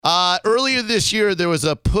Earlier this year, there was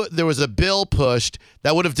a bill pushed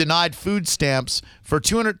that would have denied food stamps for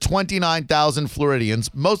 229,000 Floridians,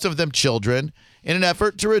 most of them children, in an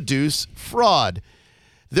effort to reduce fraud.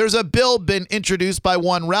 There's a bill been introduced by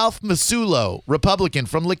one Ralph Masulo, Republican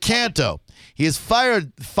from Lecanto. He has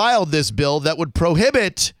filed this bill that would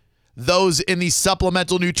prohibit those in the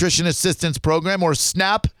Supplemental Nutrition Assistance Program, or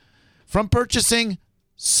SNAP, from purchasing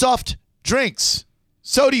soft drinks,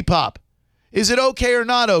 soda pop. Is it okay or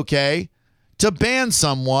not okay to ban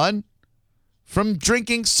someone from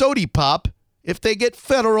drinking soda pop if they get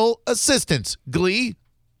federal assistance? Glee?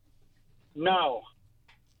 No.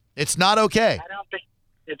 It's not okay. I don't think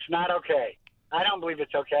it's not okay. I don't believe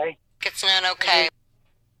it's okay. It's not okay.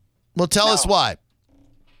 Well, tell us why.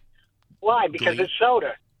 Why? Because Glee. it's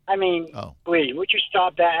soda. I mean, Glee, would you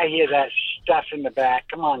stop that? I hear that stuff in the back.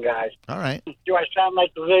 Come on, guys. All right. Do I sound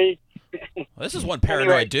like Glee? Well, this is one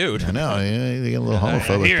paranoid dude. I know. You get a little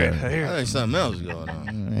homophobic there. I think something else is going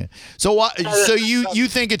on. Right. So you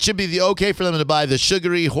think it should be okay for them to buy the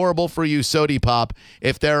sugary, horrible for you soda pop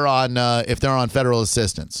if they're on federal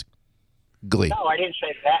assistance? Glee. No, I didn't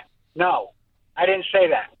say that. No, I didn't say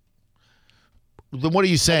that. Then what are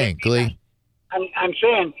you saying, Glee? I'm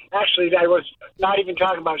saying, actually, I was not even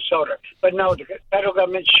talking about soda. But no, the federal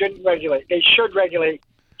government shouldn't regulate. They should regulate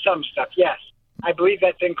some stuff, yes. I believe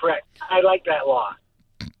that's incorrect. I like that law.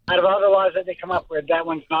 Out of all the laws that they come up with, that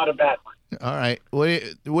one's not a bad one. All right.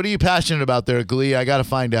 What are you passionate about there, Glee? I got to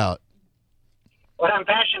find out. What I'm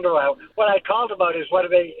passionate about, what I called about is what are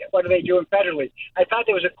they doing federally? I thought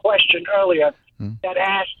there was a question earlier that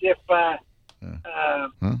asked if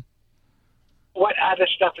what other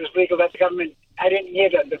stuff is legal that the government. I didn't hear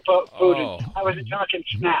the food. I wasn't talking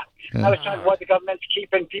SNAP. I was talking what the government's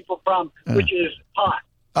keeping people from, which is pot.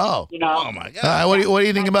 Oh, you know. Oh my God. What do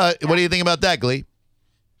you think about that, Glee?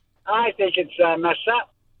 I think it's messed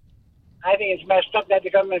up. I think it's messed up that the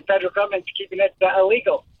federal government's keeping it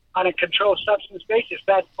illegal on a controlled substance basis.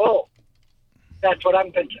 That's bull. That's what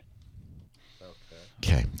I'm thinking.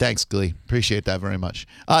 Okay. Thanks, Glee. Appreciate that very much.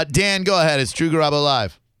 Dan, go ahead. It's Drew Garabo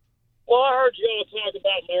Live. Well, I heard you all talk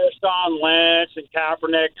about Marisol Lynch and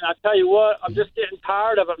Kaepernick, and I tell you what, I'm just getting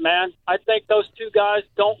tired of it, man. I think those two guys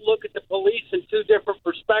don't look at the police in two different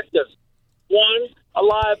perspectives. One, a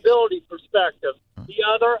liability perspective. The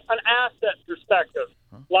other, an asset perspective.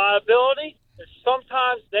 Liability is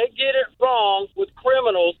sometimes they get it wrong with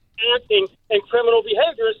criminals acting in criminal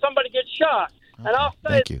behavior and somebody gets shot. And I'll say,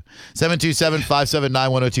 thank you.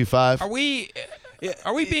 727-579-1025.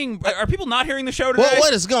 Are people not hearing the show today?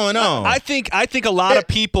 What is going on? I think a lot of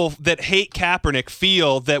people that hate Kaepernick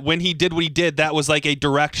feel that when he did what he did, that was like a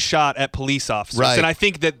direct shot at police officers. Right. And I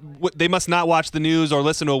think that they must not watch the news or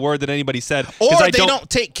listen to a word that anybody said. Or they don't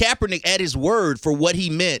take Kaepernick at his word for what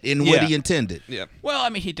he meant and what he intended. Yeah. Well, I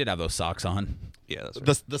mean, he did have those socks on. Yeah, that's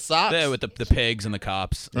right. The socks? Yeah, with the pigs and the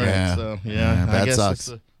cops. Right, Yeah. so, Bad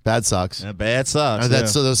socks. Bad socks. Yeah, bad socks.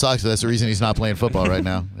 So those socks. That's the reason he's not playing football right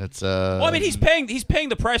now. It's Well, I mean, he's paying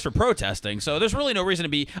the price for protesting, so there's really no reason to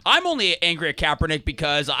be. I'm only angry at Kaepernick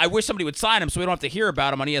because I wish somebody would sign him so we don't have to hear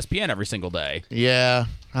about him on ESPN every single day. Yeah,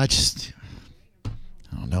 I don't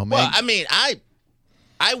know, man. Well, I mean,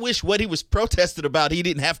 I wish what he was protesting about he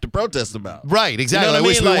didn't have to protest about. Right, exactly. You know I what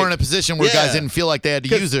wish I we mean? weren't in a position where guys didn't feel like they had to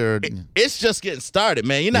use their. It's just getting started,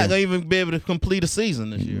 man. You're not going to even be able to complete a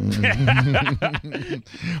season this year.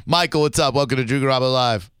 Michael, what's up? Welcome to Drew Garabo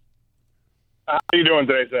Live. How you doing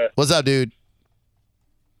today, sir? What's up, dude?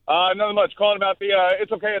 Nothing much. Calling about the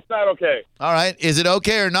it's okay, it's not okay. All right. Is it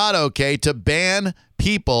okay or not okay to ban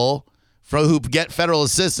people who get federal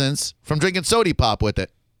assistance from drinking soda pop with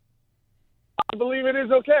it? I believe it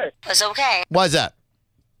is okay. It's okay. Why is that?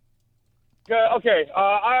 Okay.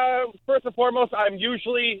 First and foremost, I'm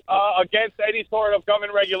usually against any sort of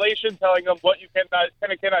government regulation telling them what you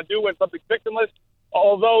cannot do when something's victimless.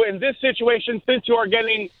 Although in this situation, since you are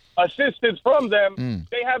getting assistance from them,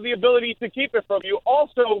 they have the ability to keep it from you.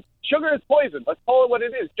 Also, sugar is poison. Let's call it what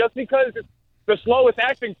it is. Just because it's the slowest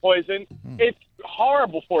acting poison, it's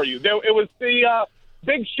horrible for you. It was the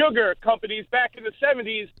big sugar companies back in the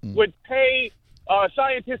 70s would pay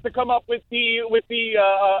scientists to come up with the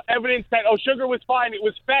evidence that sugar was fine. It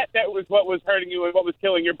was fat that was what was hurting you and what was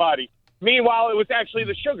killing your body. Meanwhile, it was actually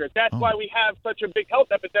the sugar. That's why we have such a big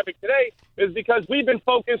health epidemic today, is because we've been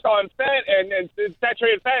focused on fat and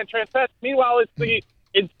saturated fat and trans fats. Meanwhile, it's the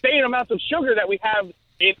insane amounts of sugar that we have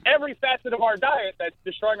in every facet of our diet that's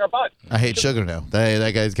destroying our body. I hate sugar now.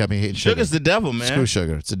 That guy's got me hating sugar. Sugar's the devil, man. Screw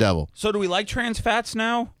sugar. It's the devil. So do we like trans fats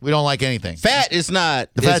now? We don't like anything. Fat is not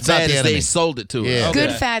The fat's as not bad the as enemy. they sold it to Yeah. us. Okay.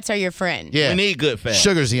 Good fats are your friend. Yeah. We need good fat.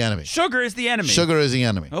 Sugar's the enemy. Sugar is the enemy. Sugar is the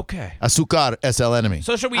enemy. Okay. Azúcar es el enemy.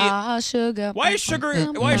 So should we? Sugar. Why is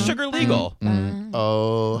sugar legal?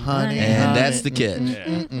 Oh, honey. And honey. that's the catch.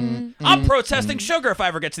 I'm protesting sugar if I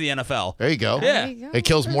ever get to the NFL. There you go. Yeah. It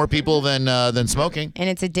kills more people than smoking, And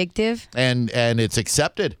it's addictive. and it's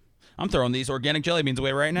accepted. I'm throwing these organic jelly beans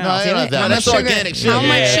away right now. No, you don't have that No, much that's sugar. organic sugar. How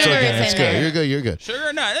much Yeah, sugar Okay, is that's in good. there? You're good. You're good.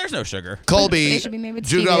 Sugar? No, there's no sugar. Colby, They should be made with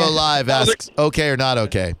Drew stevia. Garabo Live asks, okay or not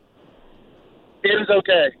okay? It is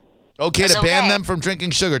okay. Okay to ban them from drinking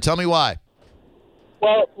sugar. Tell me why.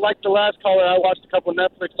 Well, like the last caller, I watched a couple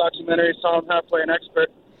Netflix documentaries, saw him halfway an expert.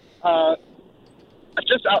 I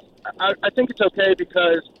think it's okay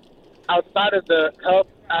because outside of the health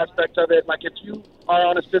aspect of it, like if you are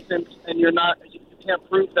on assistance and you can't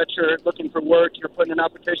prove that you're looking for work, you're putting in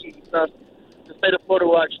applications and stuff, the state of Florida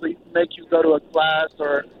will actually make you go to a class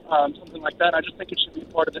or something like that. I just think it should be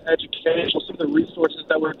part of the education, some of the resources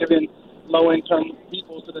that we're giving low-income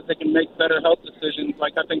people so that they can make better health decisions.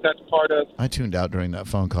 Like, I think that's part of... I tuned out during that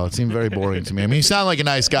phone call. It seemed very boring to me. I mean, you sound like a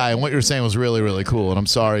nice guy, and what you were saying was really, really cool, and I'm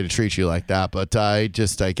sorry to treat you like that, but I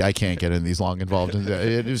can't get in these long involved.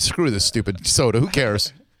 Screw this stupid soda. Who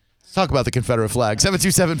cares? Let's talk about the Confederate flag.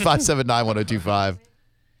 727-579-1025.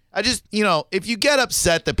 I just, if you get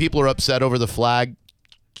upset that people are upset over the flag,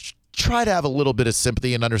 try to have a little bit of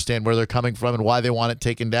sympathy and understand where they're coming from and why they want it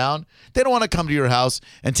taken down. They don't want to come to your house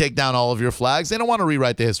and take down all of your flags. They don't want to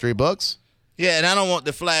rewrite the history books. Yeah, and I don't want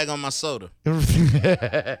the flag on my soda.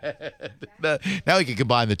 Now we can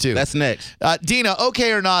combine the two. That's next. Dina,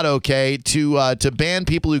 okay or not okay to ban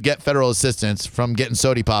people who get federal assistance from getting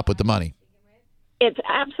sody pop with the money? It's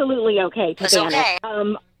absolutely okay to ban it.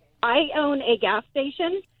 I own a gas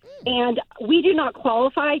station, and we do not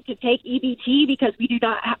qualify to take EBT because we do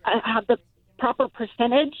not have the proper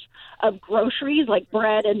percentage of groceries like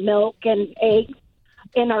bread and milk and eggs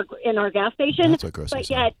in our gas station. That's what groceries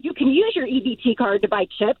but yet you can use your EBT card to buy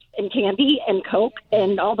chips and candy and Coke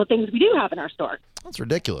and all the things we do have in our store. That's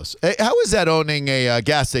ridiculous. Hey, how is that owning a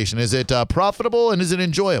gas station? Is it profitable and is it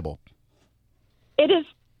enjoyable? It is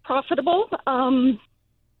profitable.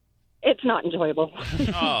 It's not enjoyable.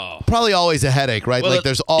 Oh. Probably always a headache, right? Well, Like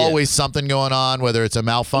there's always something going on, whether it's a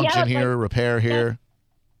malfunction Yeah, here, repair here.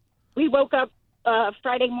 We woke up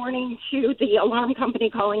Friday morning to the alarm company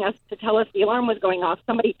calling us to tell us the alarm was going off.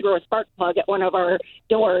 Somebody threw a spark plug at one of our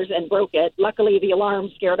doors and broke it. Luckily, the alarm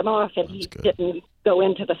scared him off, and he didn't go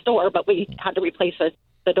into the store, but we had to replace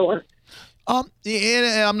the door. And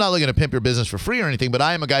I'm not looking to pimp your business for free or anything, but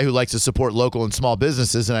I am a guy who likes to support local and small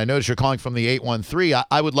businesses, and I notice you're calling from the 813.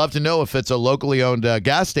 I would love to know if it's a locally owned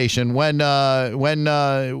gas station. Where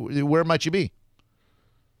might you be?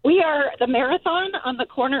 We are the Marathon on the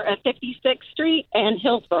corner of 56th Street and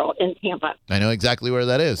Hillsborough in Tampa. I know exactly where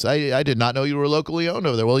that is. I did not know you were locally owned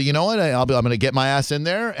over there. Well, you know what? I'm going to get my ass in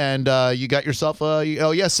there, and you got yourself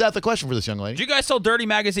Seth, a question for this young lady. Do you guys sell dirty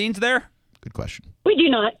magazines there? Good question. We do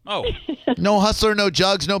not. Oh. No Hustler, no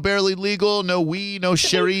Jugs, no Barely Legal, no We, no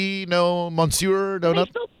Sherry, no Monsieur, no They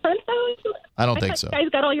nothing. still print those? I don't think so. You guys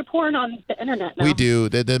got all your porn on the internet now. We do.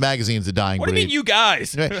 The magazine's a dying What do breed. you mean, you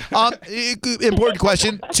guys? Important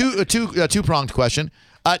question. Two-pronged question.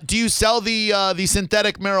 Do you sell the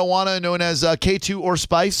synthetic marijuana known as K2 or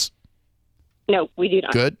Spice? No, we do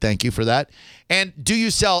not. Good. Thank you for that. And do you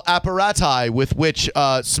sell apparati with which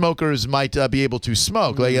smokers might be able to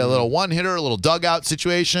smoke? Like a little one-hitter, a little dugout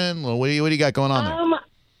situation? What do you got going on there?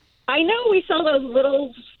 I know we sell those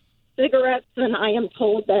little cigarettes, and I am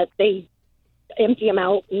told that they empty them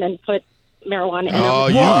out and then put marijuana in them. Oh,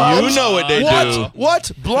 you know what they do. What?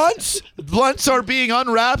 Blunts? Blunts are being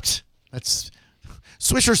unwrapped? That's...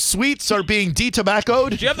 Swisher Sweets are being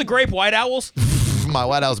de-tobaccoed? Do you have the grape white owls? My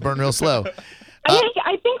White House burned real slow.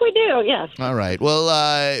 I think we do, yes. All right.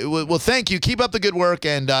 Well, thank you. Keep up the good work,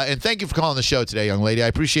 and thank you for calling the show today, young lady. I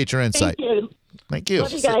appreciate your insight. Thank you. Thank you.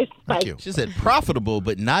 Love you guys. Bye. Thank you. She said profitable,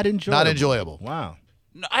 but not enjoyable. Not enjoyable. Wow.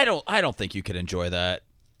 No, I don't think you could enjoy that.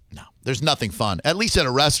 No, there's nothing fun. At least at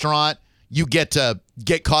a restaurant, you get to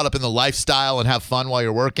get caught up in the lifestyle and have fun while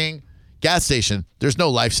you're working. Gas station, there's no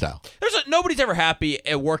lifestyle. Nobody's ever happy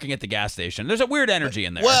at working at the gas station. There's a weird energy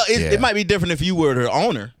in there. Well, it might be different if you were the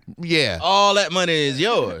owner. Yeah. All that money is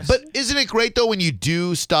yours. But isn't it great, though, when you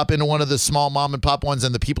do stop into one of the small mom and pop ones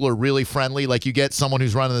and the people are really friendly? Like you get someone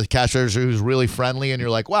who's running the cash register who's really friendly, and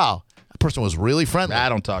you're like, wow, that person was really friendly. I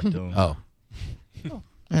don't talk to him. Oh. All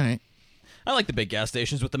right. I like the big gas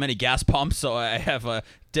stations with the many gas pumps, so I have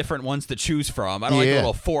different ones to choose from. I don't like the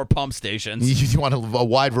little 4 pump stations. You want a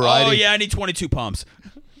wide variety? Oh, yeah, I need 22 pumps.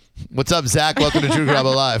 What's up, Zach? Welcome to Drew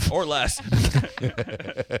Garabo Live. Or less.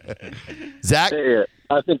 Zach? Hey,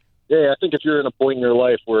 I think if you're in a point in your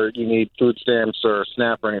life where you need food stamps or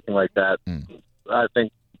SNAP or anything like that, I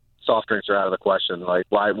think soft drinks are out of the question. Like,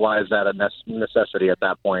 why is that a necessity at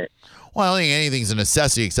that point? Well, I don't think anything's a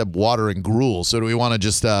necessity except water and gruel. So do we want to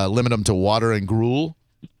just limit them to water and gruel?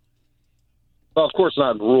 Well, of course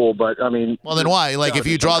not gruel, but I mean... Well, then why? Like, if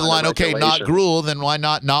you draw the line, okay, not gruel, then why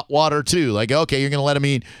not water, too? Like, okay, you're going to let them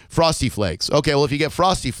eat Frosty Flakes. Okay, well, if you get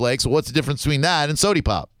Frosty Flakes, what's the difference between that and Sody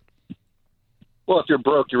Pop? Well, if you're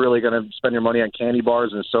broke, you're really going to spend your money on candy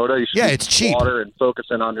bars and soda. You should it's cheap. Water and focus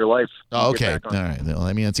in on your life. Oh, okay. All right. Well,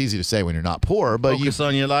 I mean, it's easy to say when you're not poor, but Focus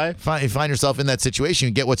on your life. You find yourself in that situation,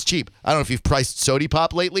 you get what's cheap. I don't know if you've priced Sody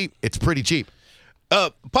Pop lately. It's pretty cheap.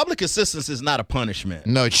 Public assistance is not a punishment.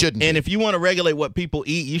 No, it shouldn't. And if you want to regulate what people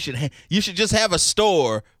eat, you should just have a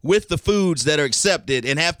store with the foods that are accepted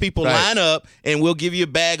and have people line up, and we'll give you a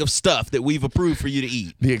bag of stuff that we've approved for you to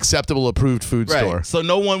eat. The acceptable approved food store. So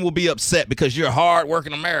no one will be upset because you're a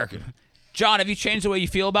hard-working American. John, have you changed the way you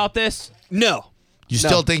feel about this? No. You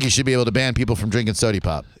still think you should be able to ban people from drinking Sody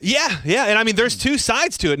Pop? Yeah, and I mean, there's two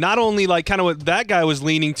sides to it. Not only like kind of what that guy was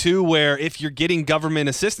leaning to, where if you're getting government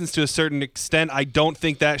assistance to a certain extent, I don't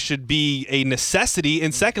think that should be a necessity.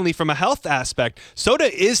 And secondly, from a health aspect, soda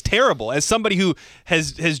is terrible. As somebody who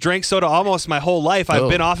has drank soda almost my whole life, I've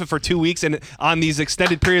been off it for 2 weeks, and on these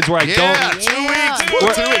extended periods where I don't. 2 weeks.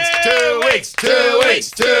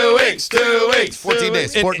 14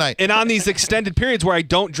 days, fortnight. And on these extended periods where I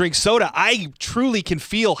don't drink soda, I truly can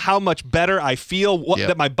feel how much better I feel,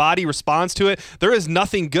 that my body responds to it. There is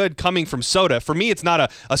nothing good coming from soda. For me, it's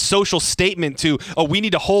not a social statement to, we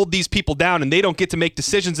need to hold these people down and they don't get to make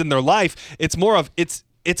decisions in their life. It's more of, it's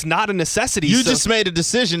not a necessity. You just made a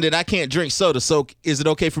decision that I can't drink soda, so is it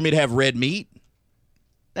okay for me to have red meat?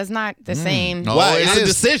 That's not the same. No, Why? It's a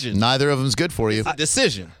decision. Neither of them's good for you. It's a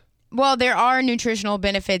decision. Well, there are nutritional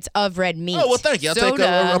benefits of red meat. Oh, well, thank you. I'll take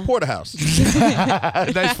a porterhouse.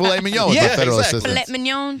 Nice filet mignon with the federal assistance. Filet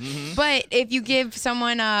mignon. But if you give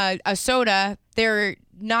someone a soda, they're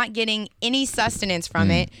not getting any sustenance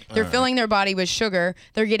from it. They're filling their body with sugar.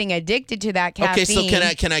 They're getting addicted to that caffeine. Okay,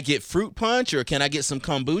 so can I get fruit punch or can I get some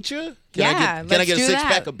kombucha? Can I get a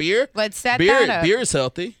 6-pack of beer? Let's set that up. Beer is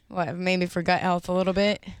healthy. What, maybe for gut health a little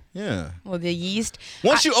bit? Yeah. Well, the yeast.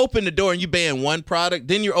 Once you open the door and you ban one product,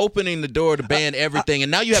 then you're opening the door to ban everything,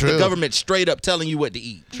 and now you have the government straight up telling you what to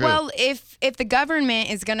eat. Well, if the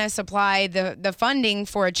government is going to supply the funding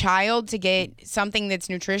for a child to get something that's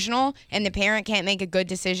nutritional, and the parent can't make a good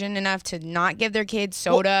decision enough to not give their kids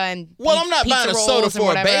soda I'm not buying a soda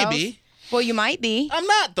for a baby. Else, well, you might be. I'm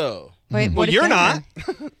not though. Wait, well, you're not.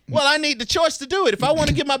 Well, I need the choice to do it. If I want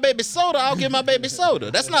to give my baby soda, I'll give my baby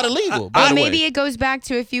soda. That's not illegal. By the maybe way. it goes back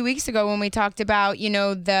to a few weeks ago when we talked about,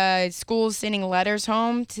 the schools sending letters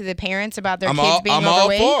home to the parents about their kids being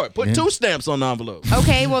overweight. I'm all for it. Put 2 stamps on the envelope.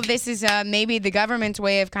 Okay, well, this is maybe the government's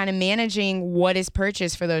way of kind of managing what is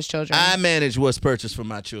purchased for those children. I manage what's purchased for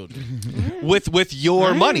my children. with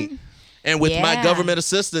your money. And with my government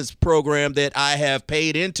assistance program that I have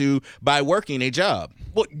paid into by working a job.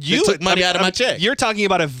 Well, you took money out of my check. You're talking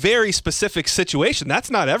about a very specific situation.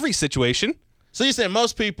 That's not every situation. So you're saying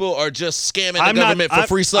most people are just scamming the government for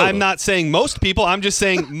free soda? I'm not saying most people. I'm just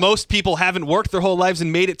saying most people haven't worked their whole lives and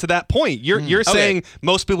made it to that point. You're saying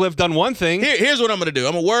most people have done one thing. Here's what I'm going to do.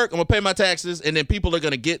 I'm going to work. I'm going to pay my taxes, and then people are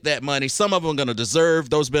going to get that money. Some of them are going to deserve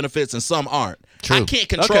those benefits, and some aren't. True. I can't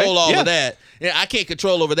control all of that. Yeah, I can't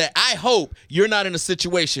control over that. I hope you're not in a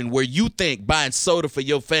situation where you think buying soda for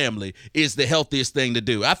your family is the healthiest thing to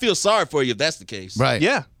do. I feel sorry for you if that's the case. Right.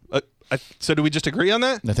 Yeah. So do we just agree on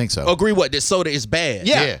that? I think so. Agree what? That soda is bad.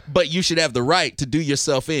 Yeah. But you should have the right to do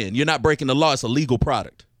yourself in. You're not breaking the law. It's a legal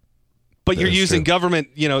product. But you're using government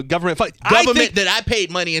Government that I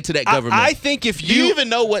paid money into that government. I think if Do you even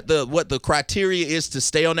know what the criteria is to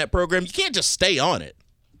stay on that program? You can't just stay on it.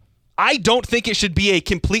 I don't think it should be a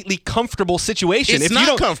completely comfortable situation. It's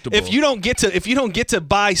not comfortable. If you don't get to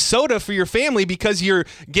buy soda for your family because you're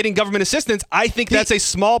getting government assistance, I think that's a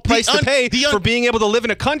small price to pay for being able to live in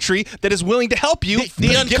a country that is willing to help you.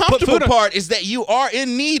 The uncomfortable part is that you are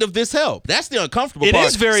in need of this help. That's the uncomfortable part. It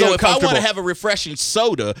is very uncomfortable. uncomfortable. So if I want to have a refreshing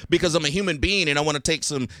soda because I'm a human being and I want to take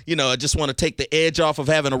some, I just want to take the edge off of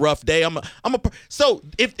having a rough day. So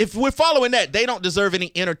if we're following that, they don't deserve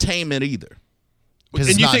any entertainment either. Because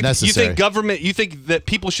it's not necessary. You think that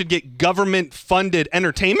people should get government-funded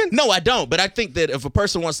entertainment? No, I don't. But I think that if a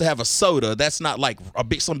person wants to have a soda, that's not like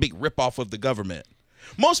some big ripoff of the government.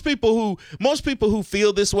 Most people who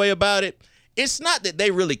feel this way about it, it's not that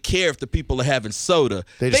they really care if the people are having soda.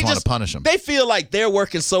 They just want to punish them. They feel like they're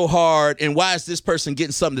working so hard, and why is this person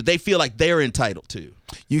getting something that they feel like they're entitled to?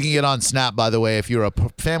 You can get on SNAP, by the way, if you're a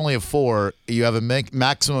family of 4. You have a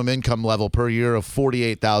maximum income level per year of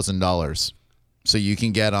 $48,000. So you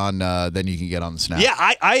can get on. Then you can get on the SNAP. Yeah,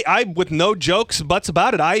 I with no jokes buts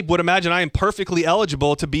about it, I would imagine I am perfectly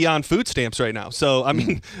eligible to be on food stamps right now. So I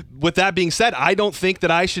mean, with that being said, I don't think that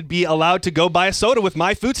I should be allowed to go buy a soda with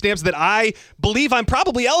my food stamps that I believe I'm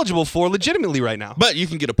probably eligible for legitimately right now. But you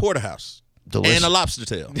can get a porterhouse. Delicious. And a lobster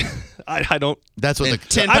tail. I don't. That's what and the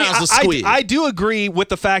 10 pounds of squid. I do agree with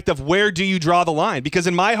the fact of where do you draw the line? Because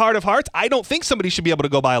in my heart of hearts, I don't think somebody should be able to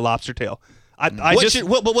go buy a lobster tail.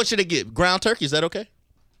 What should they get? Ground turkey? Is that okay?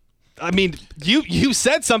 I mean, you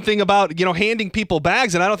said something about, handing people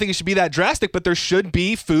bags, and I don't think it should be that drastic, but there should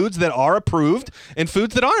be foods that are approved and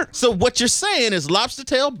foods that aren't. So what you're saying is lobster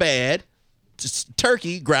tail bad,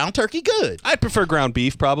 ground turkey good. I prefer ground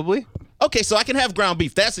beef, probably. Okay, so I can have ground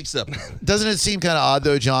beef. That's acceptable. Doesn't it seem kind of odd,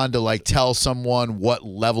 though, John, to tell someone what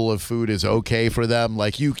level of food is okay for them?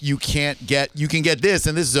 Like you can get this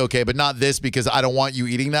and this is okay, but not this because I don't want you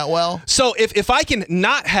eating that well. So if I can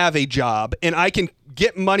not have a job and I can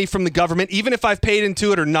get money from the government, even if I've paid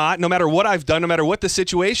into it or not, no matter what I've done, no matter what the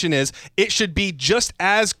situation is, it should be just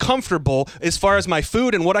as comfortable as far as my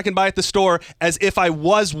food and what I can buy at the store as if I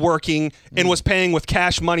was working and was paying with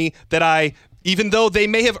cash money that even though they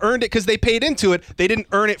may have earned it because they paid into it, they didn't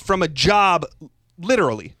earn it from a job,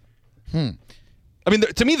 literally. I mean,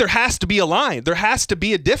 to me, there has to be a line. There has to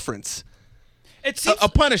be a difference. It's a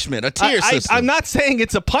punishment, a tier system. I'm not saying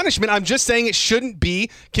it's a punishment. I'm just saying it shouldn't be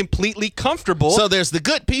completely comfortable. So there's the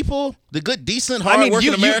good people, the good, decent,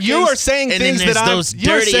 hard-working Americans. You are saying and things then that those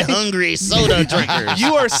dirty, hungry soda drinkers.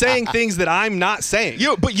 You are saying things that I'm not saying.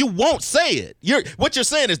 But you won't say it. What you're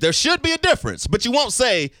saying is there should be a difference, but you won't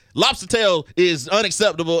say lobster tail is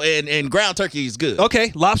unacceptable and ground turkey is good.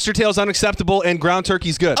 Okay, lobster tail is unacceptable and ground turkey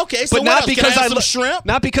is good. Okay, so but what not else? because Can I have some shrimp?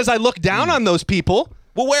 Not because I look down on those people.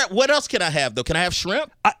 Well, what else can I have though? Can I have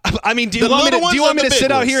shrimp? I mean, do you want me to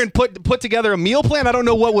sit out here and put together a meal plan? I don't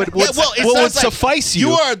know what would suffice you.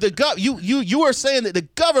 You are you are saying that the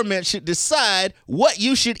government should decide what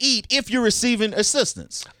you should eat if you're receiving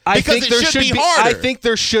assistance. I think there should be harder. I think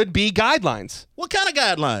there should be guidelines. What kind of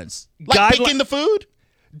guidelines? Like picking the food?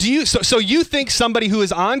 Do you so you think somebody who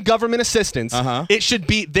is on government assistance, they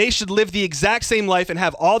should live the exact same life and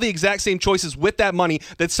have all the exact same choices with that money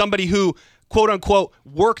that somebody who quote unquote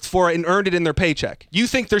worked for it and earned it in their paycheck? You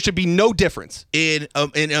think there should be no difference in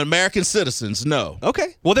American citizens? No.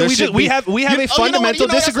 Okay. Well, then we have a fundamental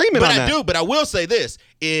disagreement on that. But I will say this: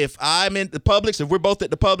 if I'm in the Publix, if we're both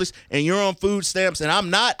at the Publix, and you're on food stamps and I'm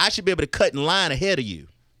not, I should be able to cut in line ahead of you.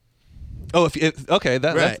 Oh, okay,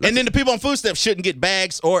 right. And then the people on food stamps shouldn't get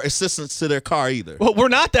bags or assistance to their car either. Well, we're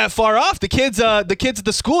not that far off. The kids at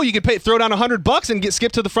the school, you could throw down $100 and get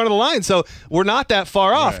skipped to the front of the line. So we're not that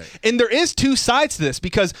far off. Right. And there is two sides to this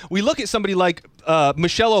because we look at somebody like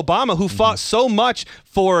Michelle Obama who fought so much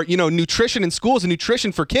for nutrition in schools and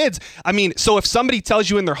nutrition for kids. I mean, so if somebody tells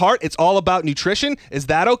you in their heart it's all about nutrition, is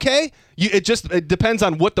that okay? It depends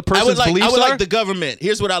on what the person's beliefs are. I would like the government.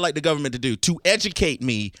 Here's what I like the government to do: to educate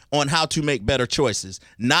me on how to make better choices,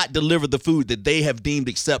 not deliver the food that they have deemed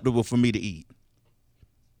acceptable for me to eat.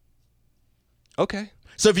 Okay.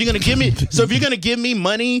 So if you're gonna give me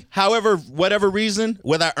money, whatever reason,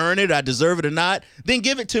 whether I earn it, I deserve it or not, then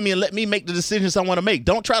give it to me and let me make the decisions I want to make.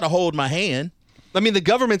 Don't try to hold my hand. I mean, the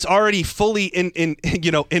government's already fully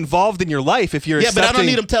involved in your life. If you're but I don't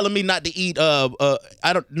need them telling me not to eat.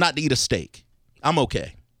 Not to eat a steak. I'm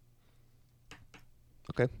okay.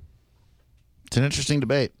 Okay. It's an interesting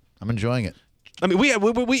debate. I'm enjoying it. I mean, we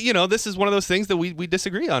this is one of those things that we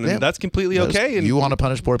disagree on, and that's completely okay. And you want to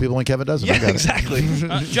punish poor people when Kevin doesn't. Yeah, exactly.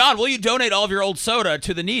 John, will you donate all of your old soda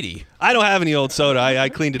to the needy? I don't have any old soda. I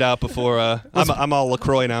cleaned it out before. I'm all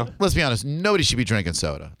LaCroix now. Let's be honest. Nobody should be drinking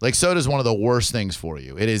soda. Like, soda is one of the worst things for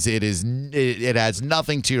you. It adds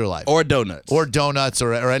nothing to your life. Or donuts.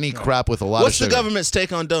 Or any crap with a lot What's of sugar. the government's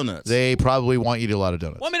take on donuts? They probably want you to eat a lot of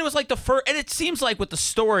donuts. Well, I mean, it was like the first, and it seems like with the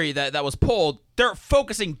story that was pulled, they're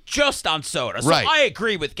focusing just on soda. So Right. I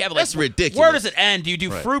agree with Kevin. That's ridiculous. Where does it end? Do you do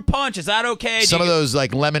fruit punch? Is that okay? Some of those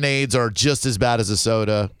lemonades are just as bad as a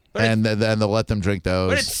soda, and then they'll let them drink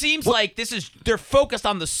those. But it seems like they're focused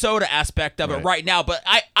on the soda aspect of it right now. But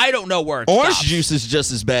I don't know where it Orange stops. juice is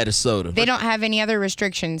just as bad as soda. They don't have any other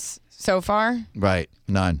restrictions so far. Right.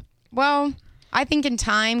 None. Well, I think in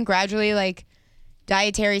time, gradually,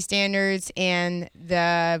 dietary standards and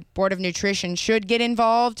the Board of Nutrition should get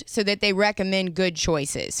involved so that they recommend good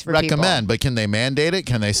choices for people. But can they mandate it?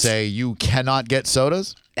 Can they say you cannot get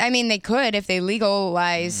sodas? I mean, they could if they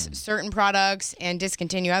legalize certain products and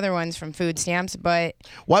discontinue other ones from food stamps, but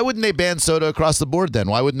why wouldn't they ban soda across the board then?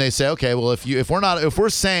 Why wouldn't they say, okay, well, if we're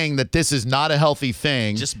saying that this is not a healthy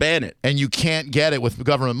thing, just ban it, and you can't get it with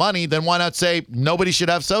government money, then why not say nobody should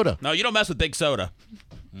have soda? No, you don't mess with big soda.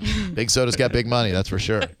 Big soda's got big money, that's for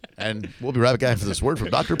sure. And we'll be right back after this word from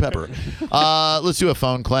Dr. Pepper. Let's do a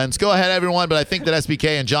phone cleanse. Go ahead, everyone, but I think that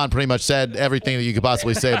SBK and John pretty much said everything that you could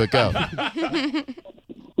possibly say, but go.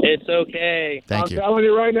 It's okay. Thank you. I'm telling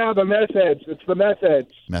you right now, the meth heads. It's the meth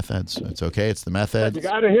heads. Meth heads. It's okay. It's the meth heads. You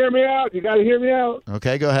got to hear me out.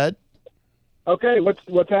 Okay, go ahead. Okay,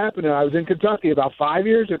 what's happening? I was in Kentucky about 5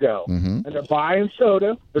 years ago, and they're buying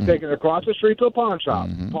soda. They're taking it across the street to a pawn shop,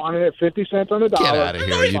 pawning it 50 cents on the dollar. Get out of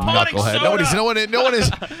here, you knucklehead!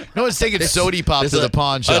 No one's taking sody pop to the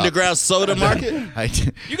pawn shop. Underground soda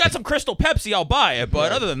market. You got some Crystal Pepsi, I'll buy it.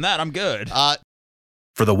 But other than that, I'm good.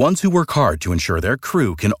 For the ones who work hard to ensure their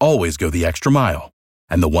crew can always go the extra mile,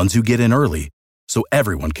 and the ones who get in early so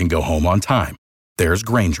everyone can go home on time, there's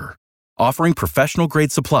Grainger, offering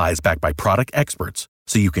professional-grade supplies backed by product experts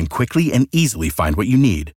so you can quickly and easily find what you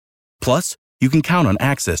need. Plus, you can count on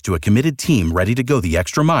access to a committed team ready to go the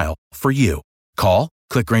extra mile for you. Call,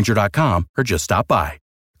 click Grainger.com, or just stop by.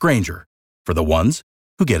 Grainger, for the ones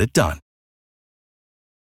who get it done.